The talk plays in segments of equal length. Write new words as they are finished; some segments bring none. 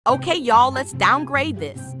Okay, y'all, let's downgrade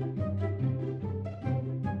this.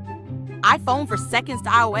 iPhone for seconds to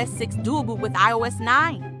iOS 6 dual boot with iOS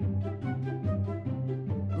 9.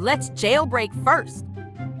 Let's jailbreak first.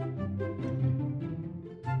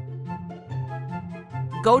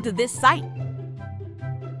 Go to this site.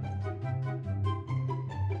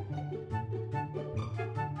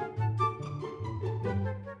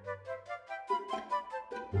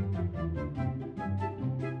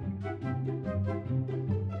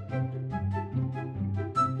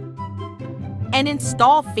 And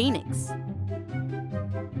install Phoenix.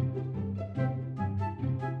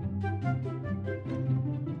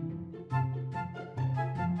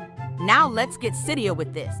 Now let's get Cydia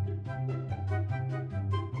with this.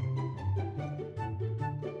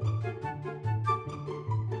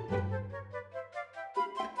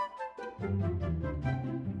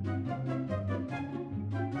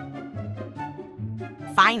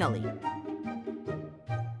 Finally.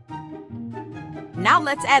 Now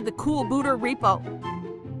let's add the CoolBooter repo.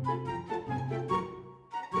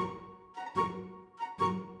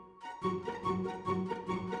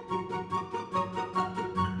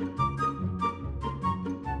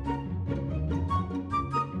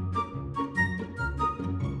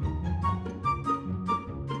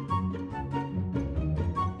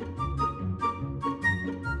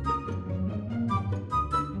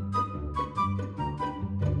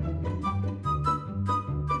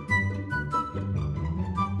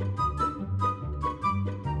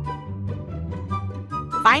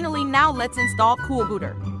 Finally, now let's install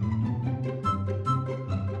CoolBooter.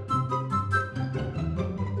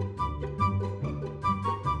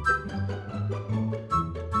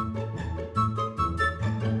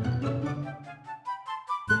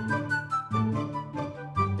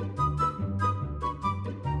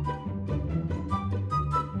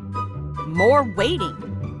 More waiting.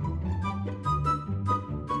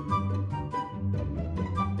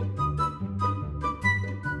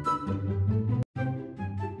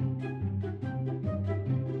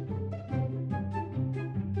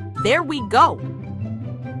 There we go.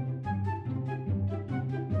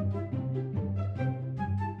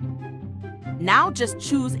 Now just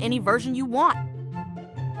choose any version you want.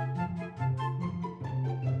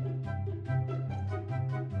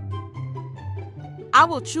 I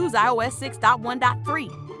will choose iOS 6.1.3.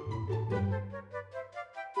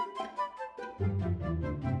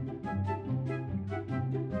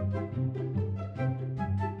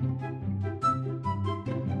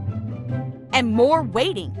 And more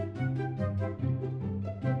waiting.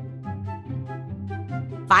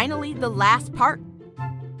 Finally, the last part.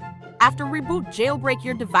 After reboot, jailbreak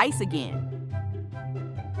your device again.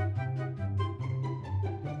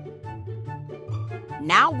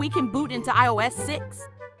 Now we can boot into iOS 6.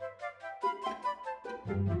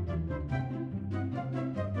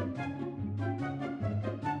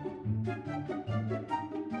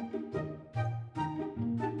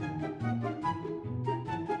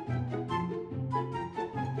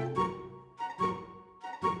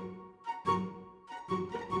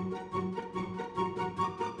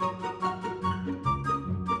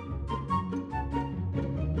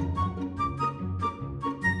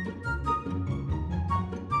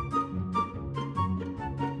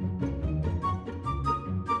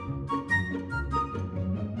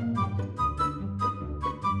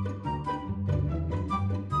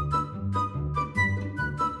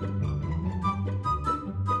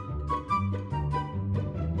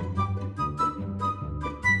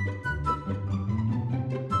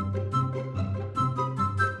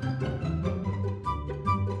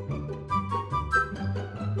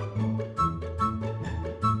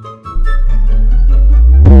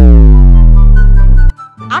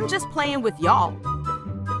 I'm just playing with y'all.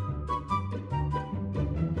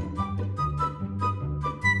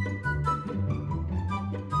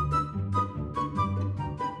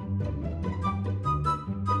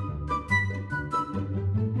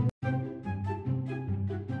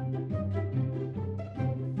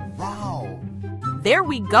 Wow! There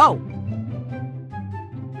we go.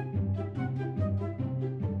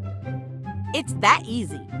 It's that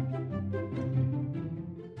easy.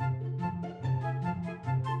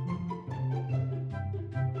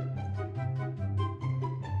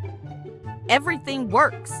 Everything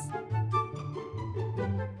works.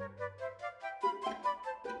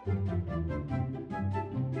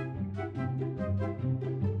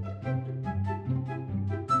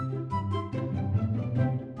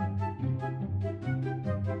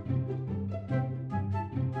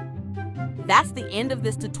 That's the end of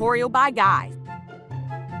this tutorial. Bye, guys.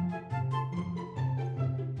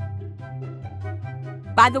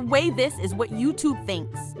 By the way, this is what YouTube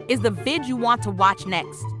thinks is the vid you want to watch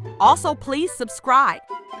next. Also, please subscribe.